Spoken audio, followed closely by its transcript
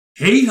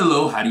Hey,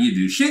 hello, how do you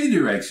do? Shady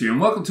Doorags here,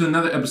 and welcome to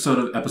another episode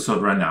of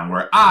Episode Rundown,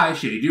 where I,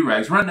 Shady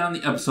Doorags, run down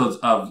the episodes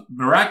of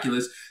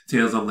Miraculous,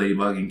 Tales of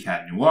Ladybug, and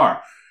Cat Noir.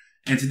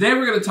 And today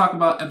we're going to talk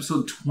about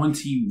episode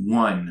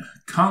 21,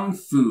 Kung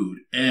Food.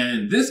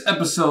 And this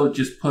episode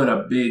just put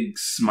a big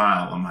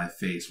smile on my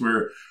face.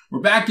 We're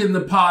back in the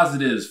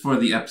positives for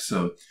the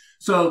episode.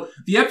 So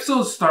the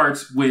episode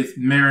starts with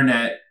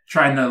Marinette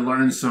trying to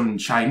learn some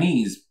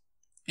Chinese.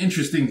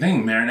 Interesting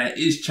thing, Marinette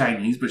is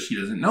Chinese, but she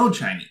doesn't know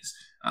Chinese.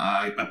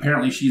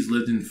 Apparently she's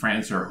lived in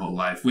France her whole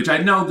life, which I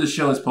know the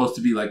show is supposed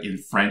to be like in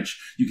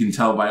French. You can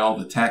tell by all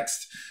the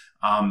text.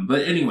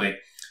 But anyway,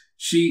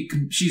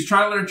 she's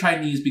trying to learn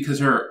Chinese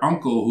because her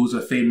uncle, who's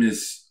a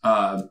famous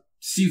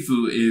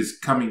Sifu, is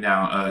coming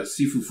down.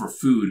 Sifu for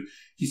food.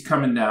 He's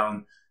coming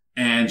down,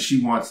 and she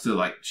wants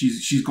to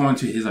she's going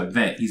to his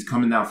event. He's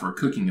coming down for a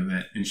cooking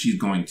event, and she's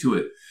going to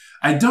it.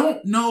 I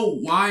don't know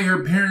why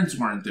her parents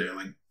weren't there.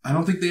 I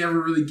don't think they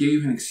ever really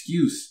gave an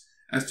excuse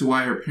as to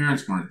why her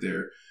parents weren't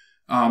there.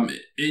 And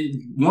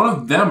one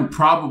of them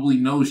probably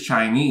knows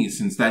Chinese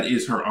since that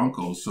is her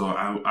uncle. So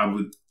I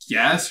would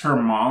guess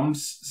her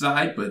mom's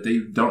side, but they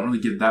don't really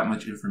give that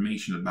much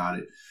information about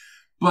it.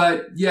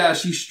 But yeah,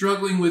 she's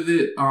struggling with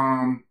it.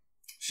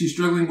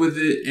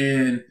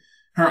 And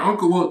her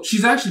uncle, well,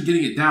 she's actually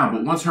getting it down.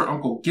 But once her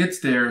uncle gets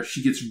there,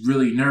 she gets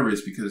really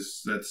nervous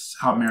because that's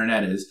how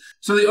Marinette is.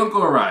 So the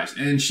uncle arrives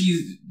and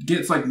she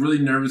gets really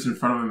nervous in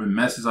front of him and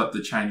messes up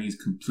the Chinese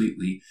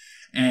completely.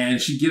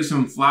 And she gives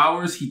him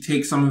flowers. He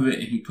takes some of it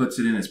and he puts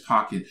it in his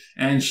pocket.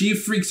 And she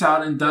freaks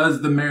out and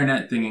does the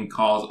Marinette thing and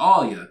calls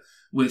Alia,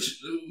 which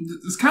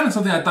is kind of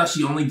something I thought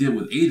she only did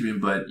with Adrian,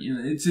 but you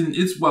know,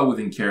 it's well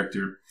within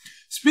character.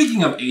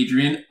 Speaking of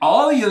Adrian,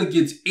 Alia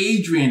gets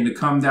Adrian to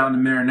come down to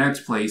Marinette's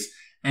place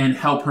and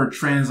help her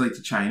translate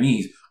to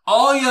Chinese.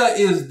 Alia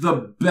is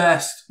the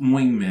best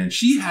wingman.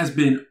 She has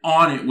been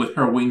on it with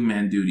her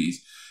wingman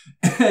duties.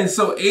 And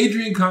so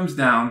Adrian comes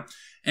down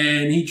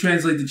and he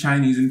translates the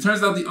Chinese, and it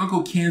turns out the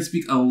uncle can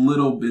speak a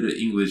little bit of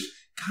English.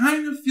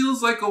 Kind of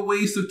feels like a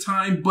waste of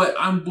time, but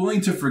I'm willing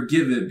to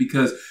forgive it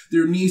because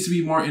there needs to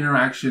be more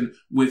interaction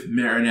with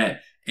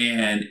Marinette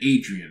and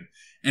Adrian.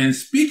 And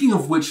speaking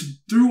of which,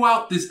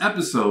 throughout this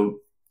episode,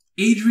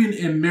 Adrian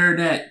and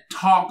Marinette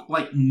talk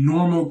like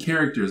normal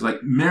characters.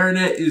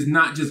 Marinette is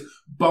not just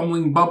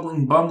bumbling,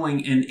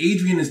 and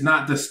Adrian is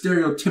not the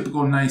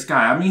stereotypical nice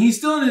guy. I mean, he's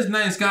still his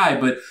nice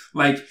guy, but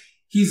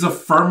he's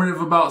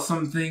affirmative about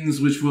some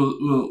things, which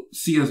we'll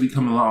see as we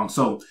come along.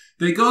 So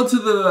they go to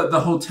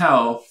the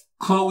hotel,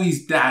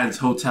 Chloe's dad's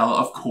hotel,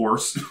 of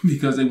course,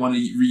 because they want to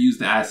reuse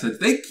the assets.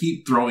 They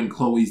keep throwing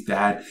Chloe's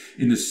dad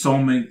into so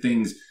many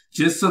things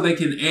just so they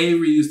can A,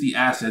 reuse the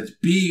assets,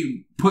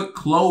 B, put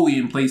Chloe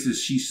in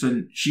places she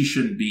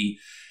shouldn't be,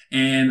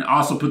 and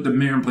also put the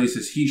mayor in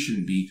places he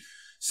shouldn't be.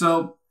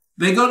 So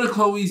they go to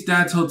Chloe's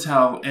dad's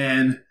hotel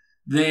and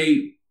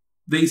they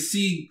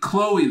see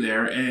Chloe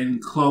there,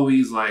 and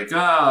Chloe's like,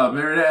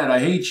 Marinette, I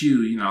hate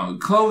you. You know,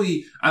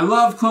 Chloe, I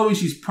love Chloe.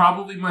 She's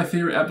probably my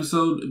favorite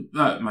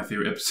my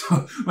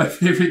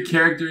favorite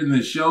character in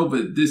the show,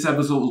 but this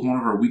episode was one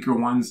of her weaker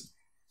ones.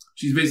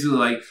 She's basically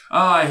like, oh,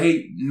 I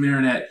hate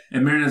Marinette.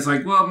 And Marinette's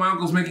like, well, my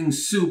uncle's making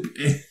soup.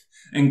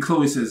 And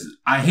Chloe says,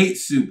 I hate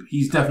soup.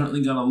 He's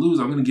definitely going to lose.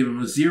 I'm going to give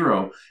him a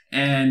 0.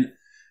 And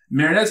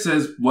Marinette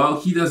says,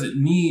 well, he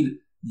doesn't need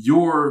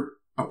your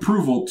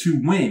approval to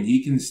win.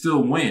 He can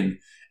still win.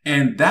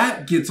 And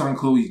that gets on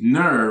Chloe's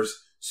nerves.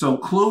 So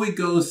Chloe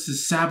goes to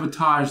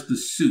sabotage the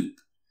soup.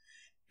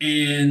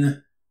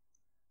 And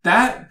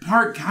that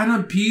part kind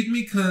of peeved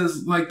me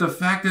because the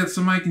fact that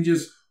somebody can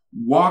just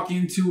walk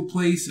into a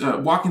place,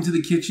 walk into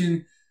the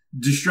kitchen,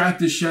 distract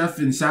the chef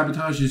and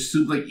sabotage his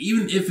soup.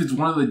 Even if it's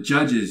one of the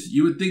judges,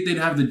 you would think they'd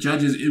have the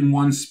judges in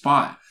one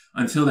spot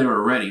until they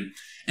were ready.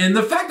 And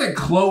the fact that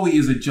Chloe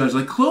is a judge,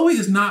 Chloe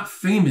is not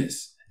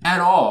famous at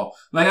all.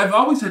 I've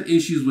always had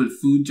issues with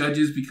food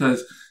judges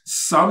because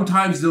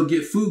sometimes they'll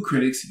get food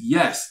critics.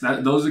 Yes,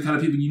 those are the kind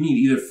of people you need,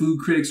 either food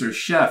critics or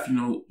chefs,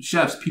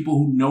 people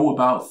who know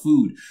about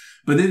food.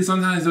 But then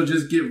sometimes they'll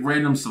just get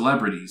random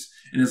celebrities.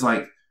 And it's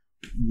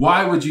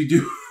why would you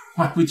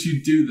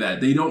do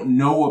that? They don't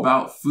know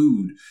about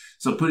food.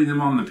 So putting them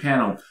on the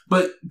panel.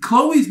 But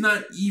Chloe's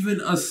not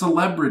even a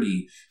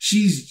celebrity.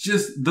 She's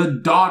just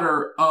the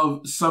daughter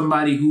of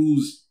somebody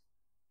who's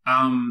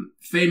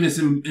famous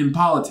in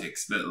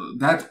politics.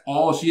 That's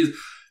all she is.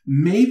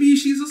 Maybe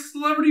she's a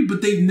celebrity,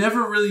 but they've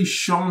never really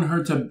shown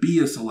her to be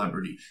a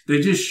celebrity.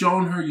 They've just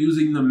shown her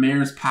using the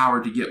mayor's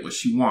power to get what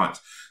she wants.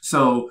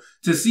 So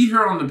to see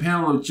her on the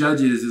panel of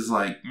judges is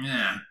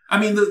yeah. I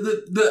mean,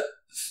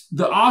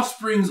 the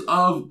offsprings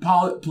of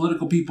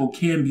political people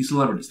can be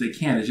celebrities. They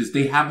can. It's just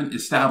they haven't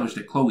established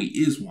that Chloe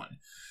is one.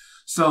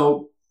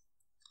 So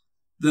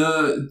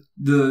the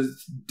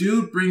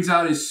dude brings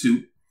out his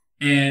soup.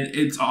 And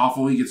it's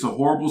awful. He gets a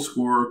horrible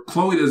score.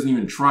 Chloe doesn't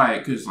even try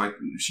it because,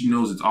 she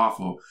knows it's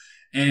awful.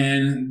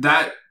 And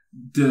that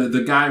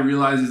the guy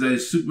realizes that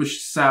his soup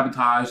was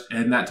sabotaged,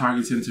 and that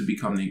targets him to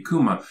become the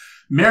Akuma.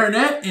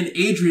 Marinette and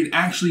Adrian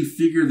actually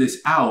figure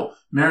this out.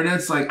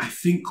 Marinette's like, I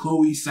think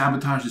Chloe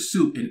sabotaged the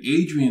soup. And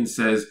Adrian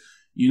says,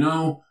 you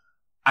know,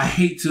 I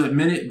hate to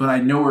admit it, but I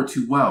know her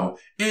too well.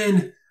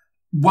 And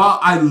while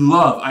I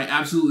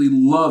absolutely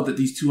love that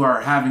these two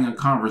are having a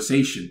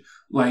conversation.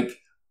 Like,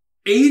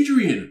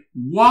 Adrian,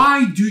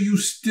 why do you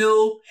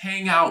still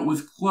hang out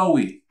with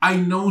Chloe? I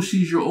know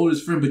she's your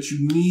oldest friend, but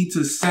you need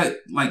to set,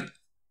 like,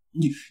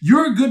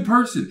 you're a good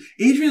person.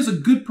 Adrian's a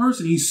good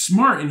person. He's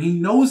smart, and he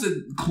knows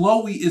that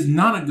Chloe is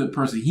not a good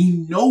person.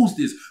 He knows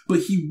this,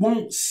 but he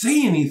won't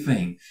say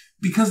anything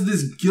because of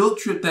this guilt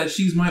trip that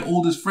she's my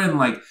oldest friend.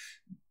 Like,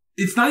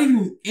 it's not even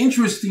an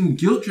interesting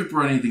guilt trip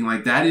or anything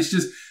like that. It's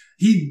just,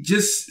 he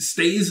just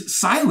stays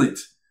silent.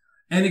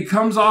 And it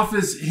comes off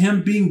as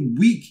him being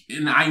weak.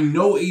 And I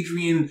know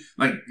Adrian,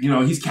 like, you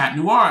know, he's Cat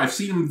Noir. I've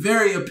seen him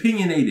very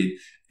opinionated.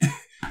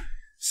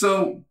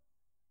 So,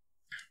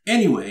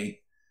 anyway,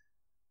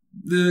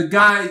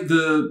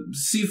 the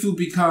seafood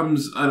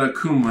becomes an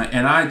Akuma,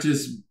 and I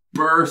just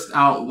burst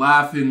out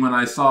laughing when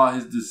I saw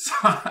his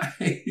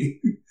design.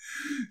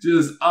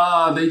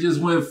 They just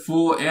went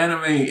full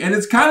anime. And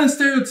it's kind of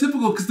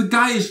stereotypical because the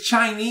guy is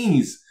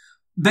Chinese.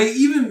 They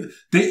even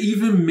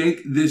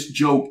make this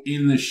joke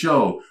in the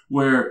show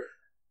where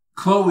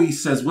Chloe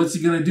says, what's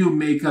he gonna do?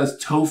 Make us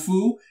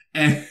tofu?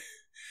 Or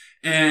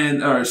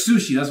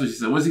sushi, that's what she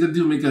said. What's he gonna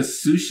do? Make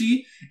us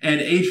sushi?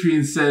 And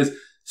Adrian says,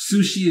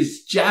 sushi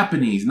is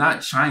Japanese,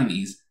 not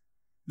Chinese.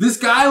 This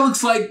guy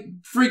looks like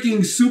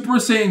freaking Super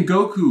Saiyan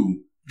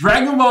Goku.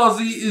 Dragon Ball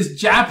Z is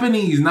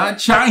Japanese, not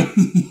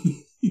Chinese.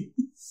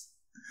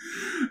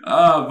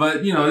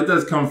 But, you know, it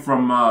does come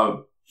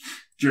from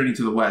Journey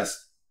to the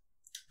West.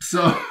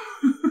 So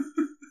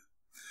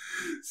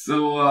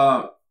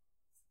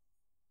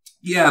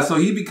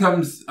he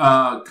becomes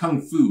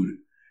Kung Fu.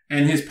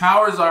 And his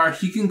powers are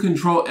he can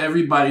control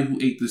everybody who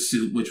ate the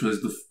soup, which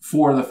was the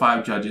 4 of the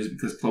 5 judges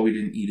because Chloe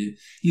didn't eat it.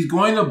 He's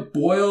going to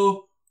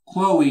boil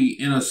Chloe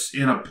in a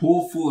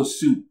pool full of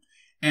soup.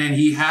 And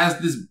he has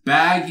this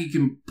bag he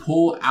can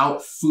pull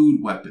out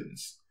food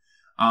weapons.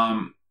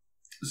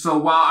 So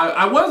while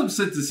I was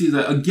upset to see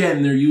that,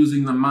 again, they're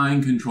using the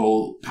mind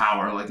control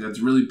power. Like, that's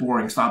really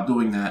boring. Stop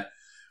doing that.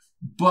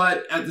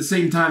 But at the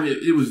same time,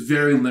 it was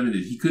very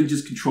limited. He couldn't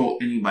just control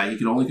anybody. He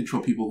could only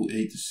control people who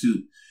ate the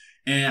soup.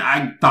 And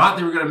I thought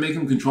they were going to make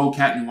him control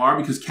Cat Noir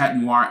because Cat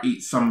Noir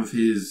ate some of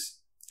his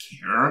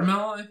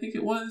caramel, I think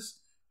it was.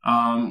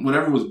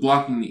 Whatever was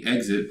blocking the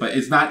exit. But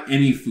it's not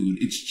any food.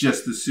 It's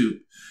just the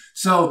soup.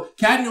 So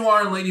Cat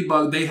Noir and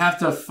Ladybug, they have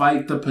to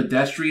fight the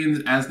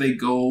pedestrians as they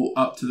go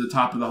up to the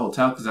top of the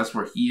hotel because that's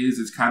where he is.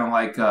 It's kind of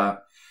like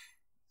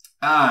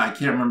I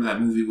can't remember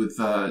that movie with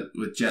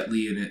Jet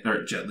Li in it,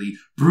 or Jet Li,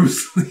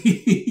 Bruce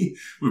Lee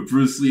with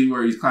Bruce Lee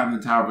where he's climbing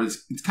the tower, but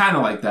it's kind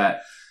of like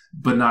that,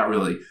 but not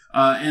really.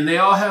 And they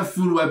all have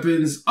food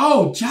weapons.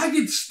 Oh,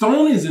 Jagged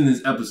Stone is in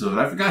this episode.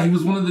 I forgot he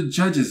was one of the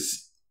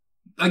judges.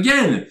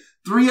 Again,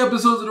 3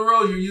 episodes in a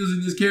row you're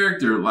using this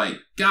character. Like,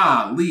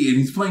 golly, and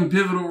he's playing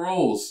pivotal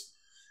roles.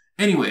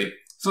 Anyway,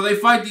 so they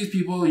fight these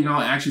people, you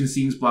know, action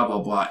scenes, blah,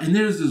 blah, blah. And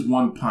there's this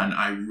one pun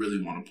I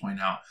really want to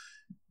point out.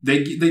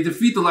 They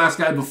defeat the last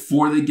guy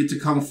before they get to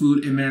Kung Fu,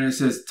 and Marinette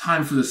says,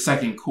 time for the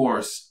second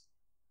course.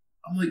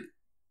 I'm like,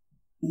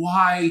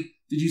 why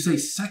did you say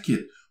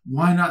second?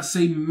 Why not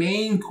say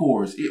main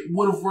course? It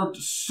would have worked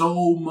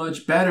so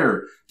much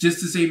better just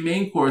to say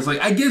main course.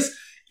 Like, I guess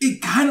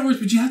it kind of works,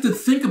 but you have to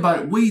think about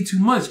it way too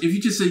much. If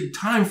you just say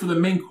time for the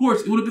main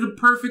course, it would have been a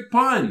perfect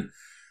pun.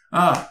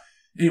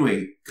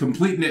 Anyway,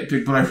 complete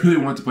nitpick, but I really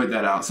want to point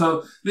that out.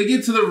 So they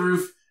get to the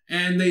roof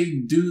and they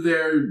do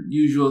their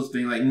usual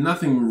thing. Like,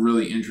 nothing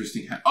really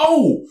interesting happened.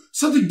 Oh,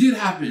 something did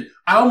happen.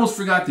 I almost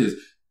forgot this.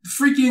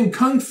 Freaking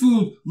Kung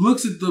Fu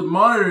looks at the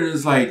monitor and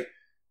is like,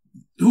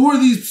 who are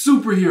these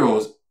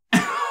superheroes?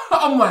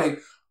 I'm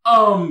like,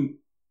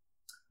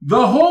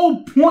 the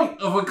whole point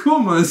of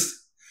Akumas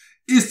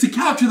is to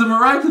capture the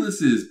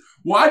Miraculouses.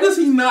 Why does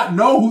he not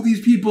know who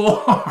these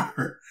people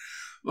are?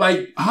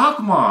 Like,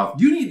 Hawkmoth,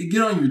 you need to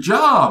get on your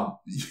job.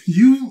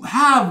 You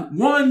have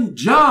one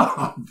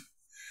job.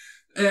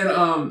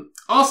 And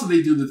also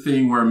they do the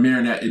thing where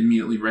Marinette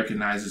immediately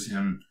recognizes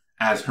him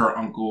as her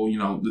uncle. You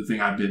know, the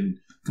thing I've been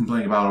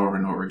complaining about over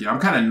and over again. I'm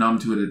kind of numb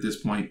to it at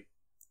this point.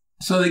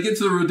 So they get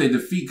to the root, they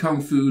defeat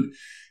Kung Fu.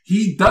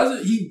 He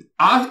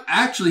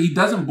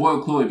doesn't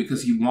boil Chloe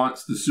because he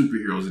wants the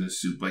superheroes in his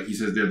soup. Like, he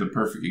says they're the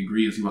perfect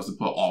ingredients. He wants to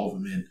put all of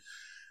them in.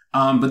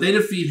 But they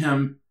defeat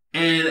him.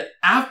 And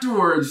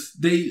afterwards,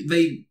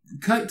 they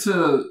cut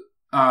to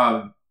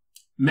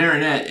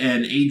Marinette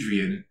and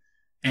Adrian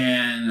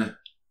and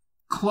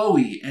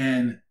Chloe.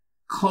 And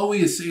Chloe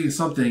is saying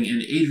something.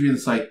 And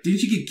Adrian's like,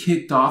 didn't you get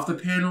kicked off the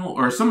panel?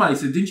 Or somebody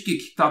said, didn't you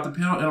get kicked off the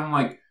panel? And I'm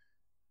like,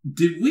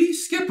 did we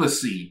skip a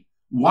scene?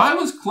 Why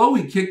was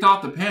Chloe kicked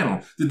off the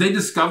panel? Did they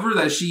discover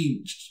that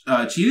she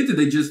cheated? Did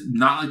they just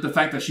not like the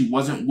fact that she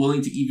wasn't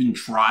willing to even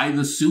try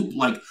the soup?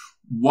 Like,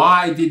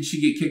 why did she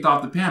get kicked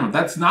off the panel?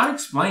 That's not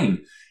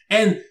explained.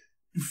 And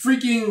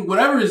freaking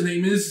whatever his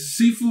name is,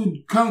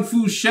 seafood kung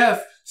fu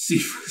chef,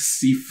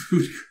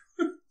 seafood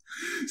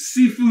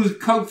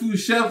kung fu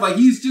chef, like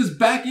he's just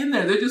back in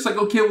there. They're just like,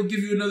 okay, we'll give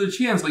you another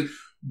chance. Like,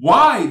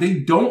 why? They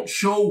don't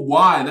show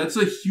why. That's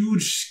a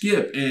huge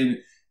skip, and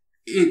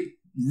it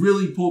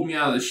really pulled me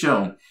out of the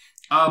show.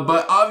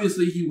 But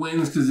obviously he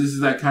wins because this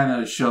is that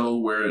kind of show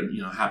where,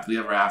 you know, happily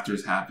ever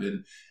afters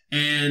happen.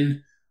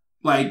 And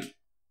like,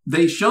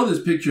 they show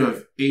this picture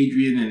of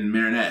Adrian and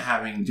Marinette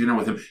having dinner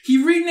with him. He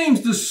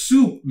renames the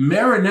soup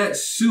Marinette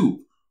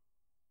Soup.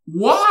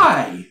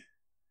 Why?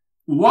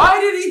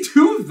 Why did he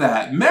do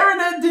that?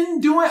 Marinette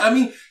didn't do it. I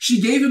mean, she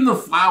gave him the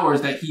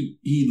flowers that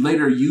he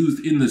later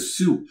used in the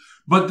soup.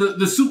 But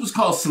the soup was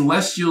called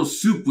Celestial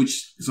Soup,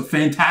 which is a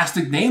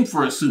fantastic name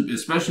for a soup,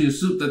 especially a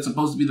soup that's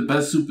supposed to be the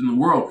best soup in the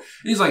world.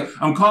 And he's like,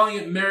 I'm calling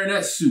it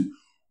Marinette Soup.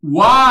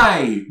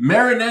 Why?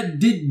 Marinette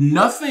did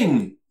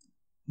nothing.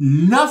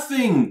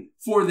 Nothing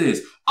for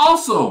this.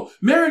 Also,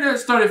 Marinette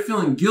started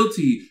feeling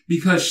guilty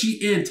because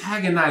she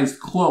antagonized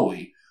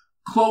Chloe.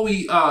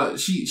 Chloe,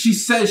 she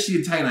says she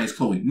antagonized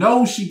Chloe.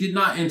 No, she did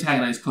not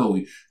antagonize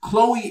Chloe.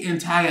 Chloe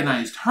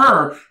antagonized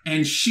her,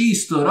 and she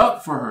stood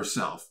up for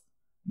herself.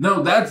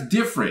 No, that's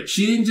different.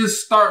 She didn't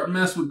just start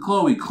mess with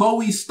Chloe.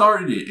 Chloe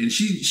started it, and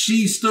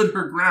she stood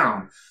her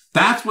ground.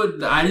 That's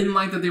what I didn't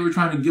like, that they were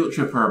trying to guilt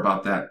trip her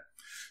about that.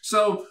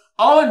 So,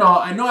 all in all,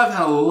 I know I've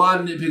had a lot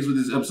of nitpicks with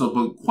this episode,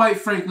 but quite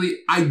frankly,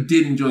 I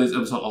did enjoy this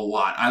episode a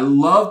lot. I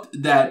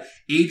loved that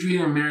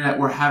Adrian and Marinette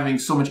were having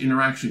so much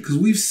interaction, because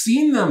we've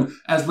seen them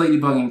as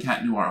Ladybug and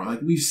Cat Noir.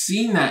 Like, we've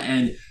seen that,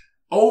 and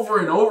over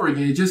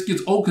again, it just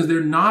gets old because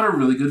they're not a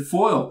really good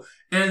foil.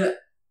 And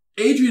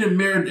Adrian and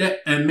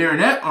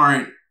Marinette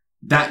aren't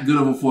that good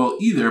of a foil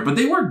either, but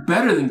they work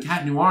better than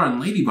Cat Noir and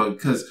Ladybug,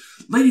 because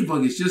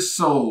Ladybug is just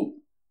so,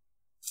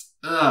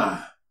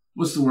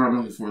 what's the word I'm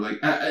looking for?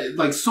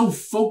 Like so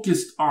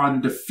focused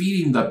on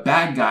defeating the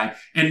bad guy,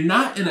 and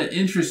not in an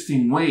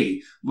interesting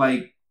way.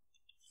 Like,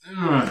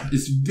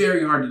 it's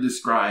very hard to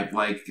describe.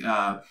 Like,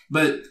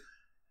 but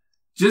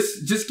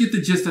just get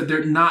the gist that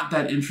they're not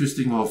that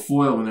interesting of a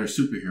foil when they're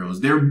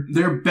superheroes.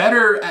 They're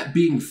better at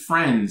being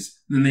friends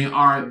than they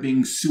are at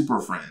being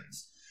super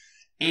friends.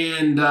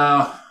 And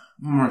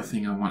one more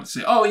thing I want to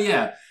say. Oh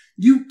yeah,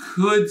 you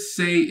could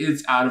say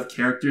it's out of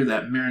character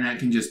that Marinette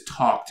can just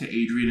talk to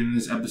Adrian in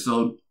this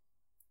episode.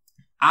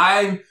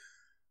 I'm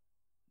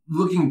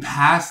looking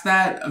past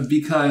that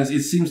because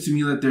it seems to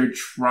me that they're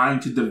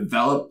trying to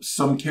develop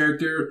some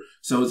character.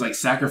 So it's like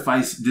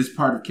sacrifice this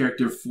part of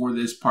character for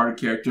this part of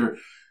character.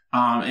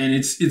 And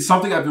it's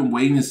something I've been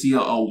waiting to see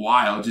a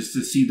while, just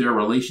to see their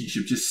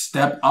relationship just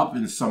step up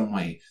in some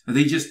way. That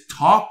they just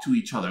talk to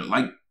each other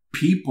like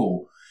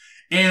people.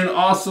 And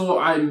also,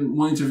 I'm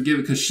willing to forgive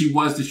it because she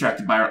was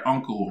distracted by her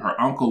uncle. Her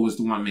uncle was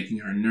the one making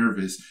her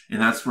nervous,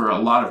 and that's where a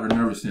lot of her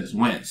nervousness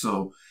went.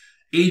 So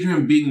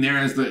Adrian being there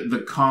as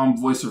the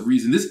calm voice of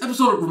reason. This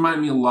episode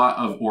reminded me a lot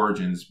of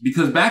Origins,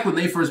 because back when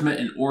they first met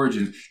in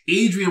Origins,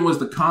 Adrian was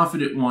the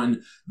confident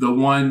one, the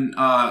one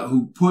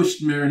who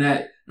pushed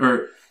Marinette,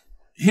 or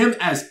him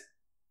as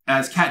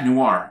Cat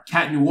Noir.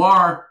 Cat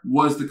Noir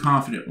was the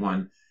confident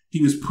one.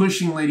 He was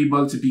pushing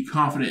Ladybug to be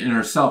confident in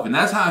herself. And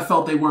that's how I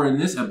felt they were in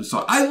this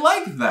episode. I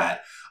like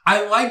that.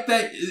 I like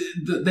that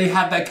they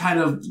have that kind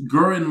of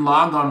Gurren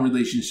Lagann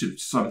relationship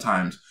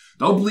sometimes.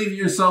 Don't believe in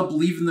yourself,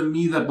 believe in the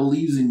me that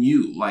believes in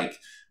you. Like,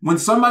 when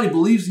somebody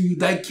believes in you,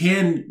 that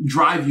can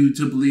drive you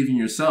to believe in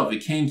yourself.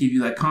 It can give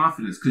you that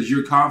confidence because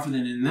you're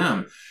confident in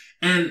them.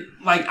 And,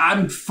 like,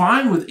 I'm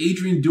fine with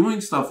Adrian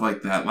doing stuff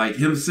like that. Like,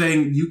 him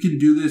saying, you can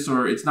do this,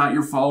 or it's not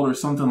your fault, or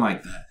something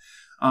like that.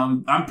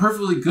 I'm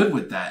perfectly good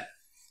with that.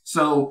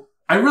 So,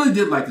 I really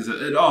did like this.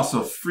 And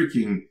also,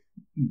 freaking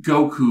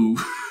Goku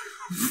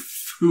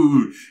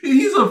food.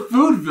 He's a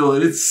food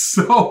villain. It's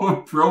so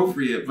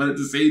appropriate, but at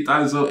the same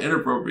time, so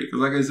inappropriate.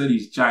 Because like I said,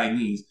 he's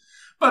Chinese.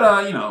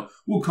 But, you know,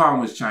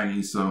 Wukong was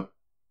Chinese, so...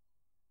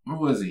 Or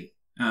was he?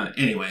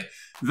 Anyway,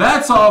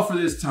 that's all for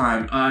this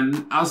time.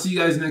 I'll see you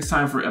guys next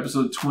time for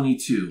episode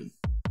 22.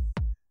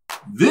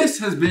 This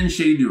has been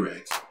Shady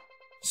Doorags.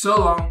 So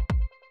long.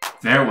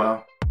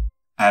 Farewell.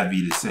 Have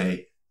me to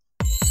say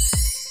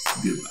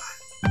goodbye.